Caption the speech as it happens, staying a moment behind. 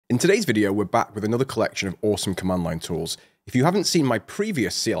In today's video, we're back with another collection of awesome command line tools. If you haven't seen my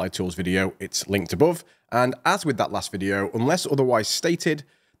previous CLI tools video, it's linked above. And as with that last video, unless otherwise stated,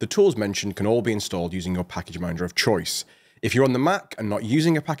 the tools mentioned can all be installed using your package manager of choice. If you're on the Mac and not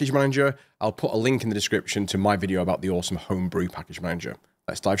using a package manager, I'll put a link in the description to my video about the awesome homebrew package manager.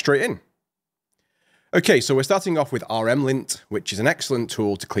 Let's dive straight in. Okay, so we're starting off with rmlint, which is an excellent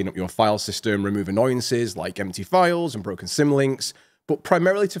tool to clean up your file system, remove annoyances like empty files and broken symlinks, but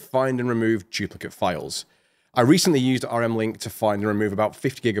primarily to find and remove duplicate files. I recently used rmlint to find and remove about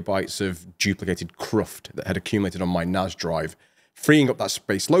 50 gigabytes of duplicated cruft that had accumulated on my NAS drive, freeing up that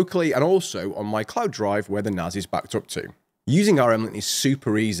space locally and also on my cloud drive where the NAS is backed up to. Using rmlint is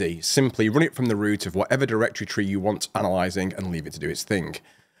super easy. Simply run it from the root of whatever directory tree you want analyzing and leave it to do its thing.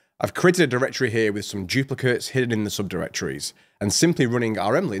 I've created a directory here with some duplicates hidden in the subdirectories, and simply running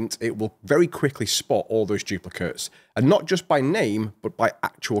rmlint, it will very quickly spot all those duplicates, and not just by name, but by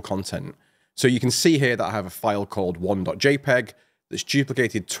actual content. So you can see here that I have a file called 1.jpg that's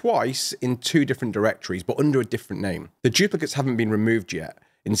duplicated twice in two different directories, but under a different name. The duplicates haven't been removed yet.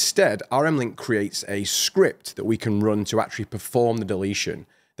 Instead, rmlint creates a script that we can run to actually perform the deletion.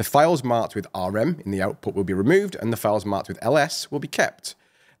 The files marked with rm in the output will be removed, and the files marked with ls will be kept.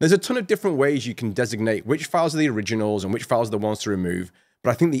 There's a ton of different ways you can designate which files are the originals and which files are the ones to remove,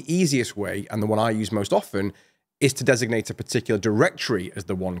 but I think the easiest way, and the one I use most often, is to designate a particular directory as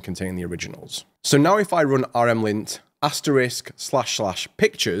the one containing the originals. So now if I run rmlint */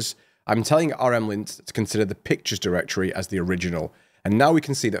 pictures, I'm telling rmlint to consider the pictures directory as the original. And now we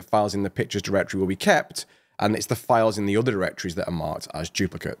can see that files in the pictures directory will be kept, and it's the files in the other directories that are marked as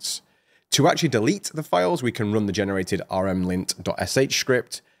duplicates. To actually delete the files, we can run the generated rmlint.sh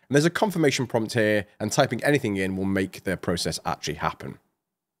script. And there's a confirmation prompt here, and typing anything in will make the process actually happen.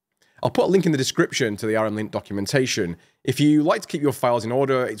 I'll put a link in the description to the rmlint documentation. If you like to keep your files in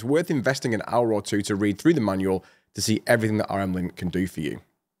order, it's worth investing an hour or two to read through the manual to see everything that rmlint can do for you.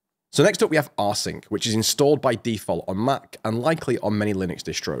 So next up we have rsync, which is installed by default on Mac and likely on many Linux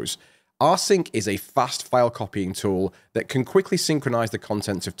distros. rsync is a fast file copying tool that can quickly synchronize the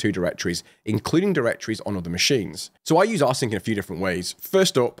contents of two directories, including directories on other machines. So I use rsync in a few different ways.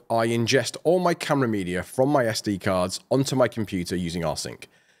 First up, I ingest all my camera media from my SD cards onto my computer using rsync.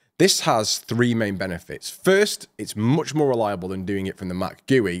 This has three main benefits. First, it's much more reliable than doing it from the Mac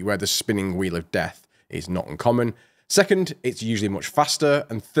GUI, where the spinning wheel of death is not uncommon. Second, it's usually much faster.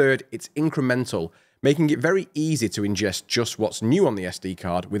 And third, it's incremental, making it very easy to ingest just what's new on the SD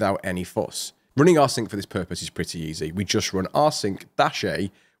card without any fuss. Running rsync for this purpose is pretty easy. We just run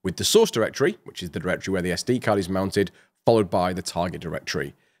rsync-a with the source directory, which is the directory where the SD card is mounted, followed by the target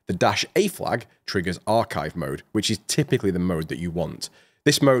directory. The -a flag triggers archive mode, which is typically the mode that you want.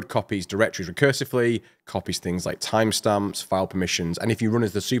 This mode copies directories recursively, copies things like timestamps, file permissions, and if you run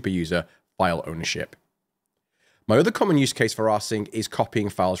as the super user, file ownership. My other common use case for rsync is copying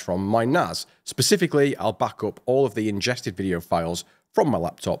files from my NAS. Specifically, I'll back up all of the ingested video files from my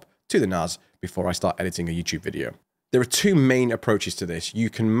laptop to the NAS before I start editing a YouTube video. There are two main approaches to this. You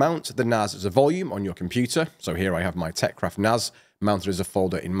can mount the NAS as a volume on your computer. So here I have my TechCraft NAS mounted as a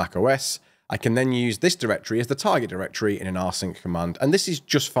folder in macOS. I can then use this directory as the target directory in an rsync command, and this is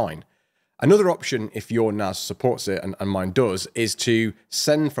just fine. Another option, if your NAS supports it, and mine does, is to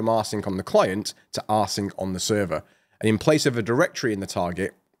send from rsync on the client to rsync on the server. And in place of a directory in the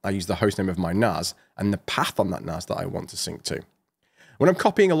target, I use the hostname of my NAS and the path on that NAS that I want to sync to. When I'm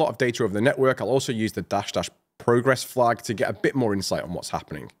copying a lot of data over the network, I'll also use the -- progress flag to get a bit more insight on what's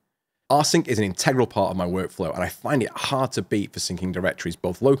happening. rsync is an integral part of my workflow, and I find it hard to beat for syncing directories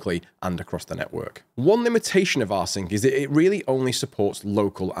both locally and across the network. One limitation of rsync is that it really only supports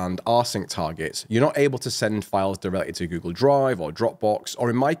local and rsync targets. You're not able to send files directly to Google Drive or Dropbox, or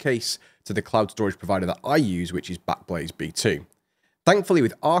in my case, to the cloud storage provider that I use, which is Backblaze B2. Thankfully,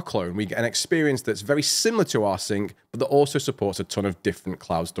 with rclone, we get an experience that's very similar to rsync, but that also supports a ton of different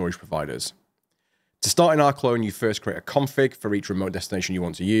cloud storage providers. To start in rclone, you first create a config for each remote destination you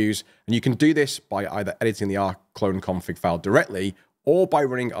want to use, and you can do this by either editing the rclone config file directly or by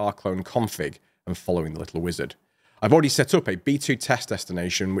running rclone config and following the little wizard. I've already set up a B2 test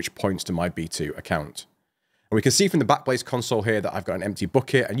destination which points to my B2 account. And we can see from the Backblaze console here that I've got an empty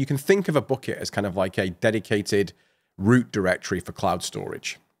bucket, and you can think of a bucket as kind of like a dedicated root directory for cloud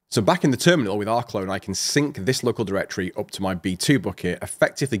storage. So back in the terminal with rclone, I can sync this local directory up to my B2 bucket,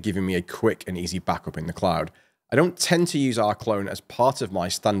 effectively giving me a quick and easy backup in the cloud. I don't tend to use rclone as part of my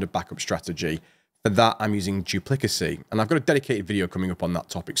standard backup strategy. For that, I'm using duplicacy, and I've got a dedicated video coming up on that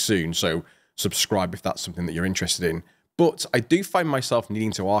topic soon, so subscribe if that's something that you're interested in. But I do find myself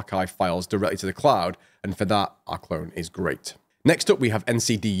needing to archive files directly to the cloud, and for that, rclone is great. Next up, we have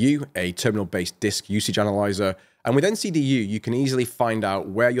ncdu, a terminal-based disk usage analyzer. And with ncdu, you can easily find out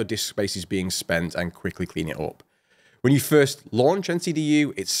where your disk space is being spent and quickly clean it up. When you first launch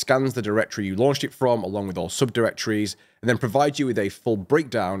ncdu, it scans the directory you launched it from along with all subdirectories, and then provides you with a full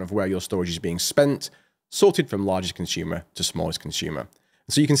breakdown of where your storage is being spent, sorted from largest consumer to smallest consumer.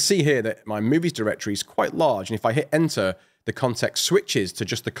 And so you can see here that my movies directory is quite large, and if I hit enter, the context switches to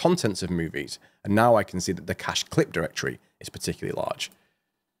just the contents of movies, and now I can see that the cached clip directory is particularly large.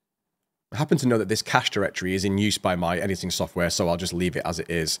 I happen to know that this cache directory is in use by my editing software, so I'll just leave it as it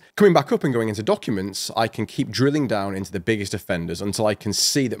is. Coming back up and going into documents, I can keep drilling down into the biggest offenders until I can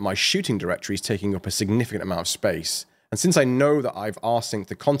see that my shooting directory is taking up a significant amount of space. And since I know that I've rsynced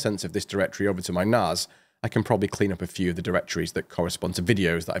the contents of this directory over to my NAS, I can probably clean up a few of the directories that correspond to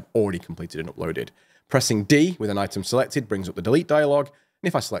videos that I've already completed and uploaded. Pressing D with an item selected brings up the delete dialog, and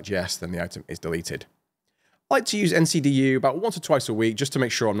if I select yes, then the item is deleted. I like to use ncdu about once or twice a week just to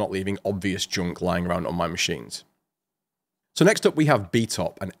make sure I'm not leaving obvious junk lying around on my machines. So next up we have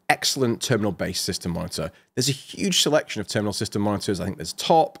btop, an excellent terminal-based system monitor. There's a huge selection of terminal system monitors. I think there's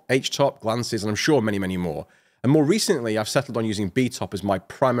top, htop, glances, and I'm sure many, many more. And more recently, I've settled on using btop as my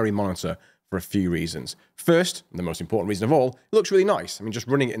primary monitor for a few reasons. First, and the most important reason of all, it looks really nice. I mean, just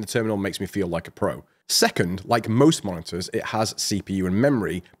running it in the terminal makes me feel like a pro. Second, like most monitors, it has CPU and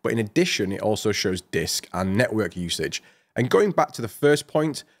memory, but in addition, it also shows disk and network usage. And going back to the first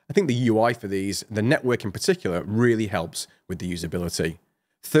point, I think the UI for these, the network in particular, really helps with the usability.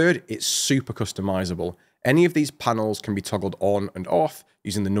 Third, it's super customizable. Any of these panels can be toggled on and off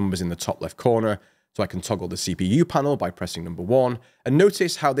using the numbers in the top left corner. So I can toggle the CPU panel by pressing number 1, and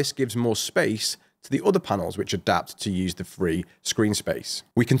notice how this gives more space to the other panels which adapt to use the free screen space.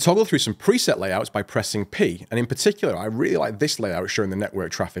 We can toggle through some preset layouts by pressing P, and in particular, I really like this layout showing the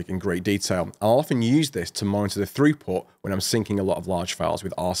network traffic in great detail. I'll often use this to monitor the throughput when I'm syncing a lot of large files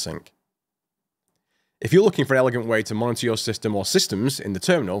with rsync. If you're looking for an elegant way to monitor your system or systems in the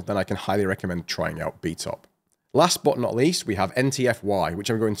terminal, then I can highly recommend trying out btop. Last but not least, we have ntfy, which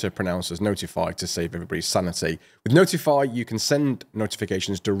I'm going to pronounce as ntfy to save everybody's sanity. With ntfy, you can send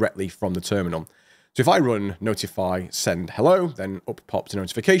notifications directly from the terminal. So if I run ntfy send hello, then up pops a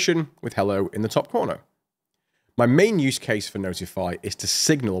notification with hello in the top corner. My main use case for ntfy is to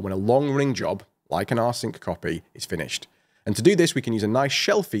signal when a long-running job, like an rsync copy, is finished. And to do this, we can use a nice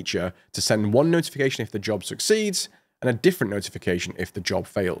shell feature to send one notification if the job succeeds, and a different notification if the job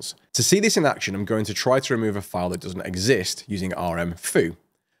fails. To see this in action, I'm going to try to remove a file that doesn't exist using rmfy.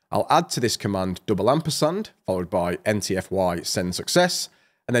 I'll add to this command $&, followed by ntfy send success,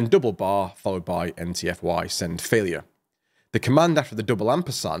 and then $, followed by ntfy send failure. The command after the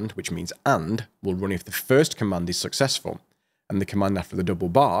 $&, which means and, will run if the first command is successful, and the command after the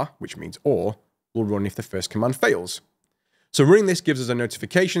 $, which means or, will run if the first command fails. So running this gives us a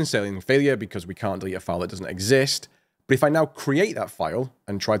notification saying failure because we can't delete a file that doesn't exist. But if I now create that file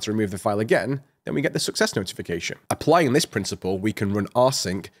and try to remove the file again, then we get the success notification. Applying this principle, we can run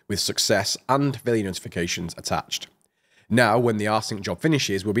rsync with success and failure notifications attached. Now, when the rsync job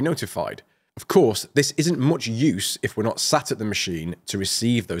finishes, we'll be notified. Of course, this isn't much use if we're not sat at the machine to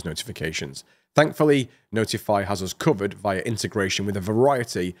receive those notifications. Thankfully, ntfy has us covered via integration with a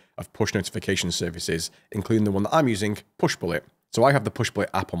variety of push notification services, including the one that I'm using, Pushbullet. So I have the Pushbullet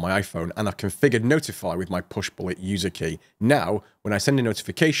app on my iPhone, and I've configured Notify with my Pushbullet user key. Now, when I send a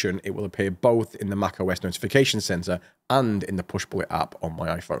notification, it will appear both in the macOS notification center and in the Pushbullet app on my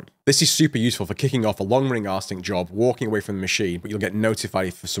iPhone. This is super useful for kicking off a long-running rsync job, walking away from the machine, but you'll get notified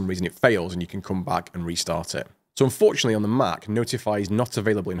if for some reason it fails, and you can come back and restart it. So unfortunately on the Mac, Notify is not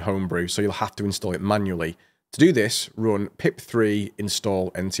available in Homebrew, so you'll have to install it manually. To do this, run pip3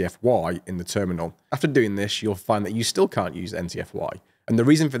 install ntfy in the terminal. After doing this, you'll find that you still can't use ntfy. And the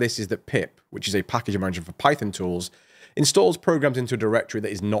reason for this is that pip, which is a package manager for Python tools, installs programs into a directory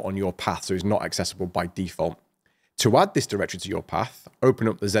that is not on your path, so is not accessible by default. To add this directory to your path, open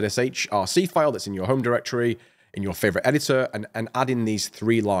up the zsh.rc file that's in your home directory, in your favorite editor, and add in these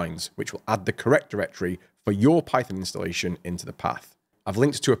 3 lines, which will add the correct directory for your Python installation into the path. I've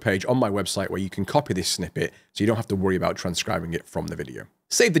linked to a page on my website where you can copy this snippet so you don't have to worry about transcribing it from the video.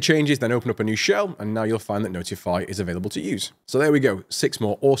 Save the changes, then open up a new shell, and now you'll find that Notify is available to use. So there we go, 6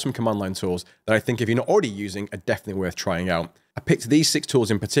 more awesome command line tools that I think if you're not already using are definitely worth trying out. I picked these 6 tools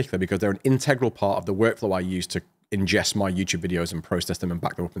in particular because they're an integral part of the workflow I use to ingest my YouTube videos and process them and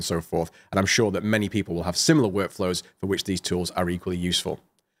back them up and so forth. And I'm sure that many people will have similar workflows for which these tools are equally useful.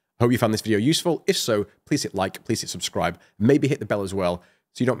 I hope you found this video useful. If so, please hit like, please hit subscribe, maybe hit the bell as well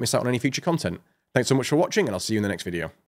so you don't miss out on any future content. Thanks so much for watching, and I'll see you in the next video.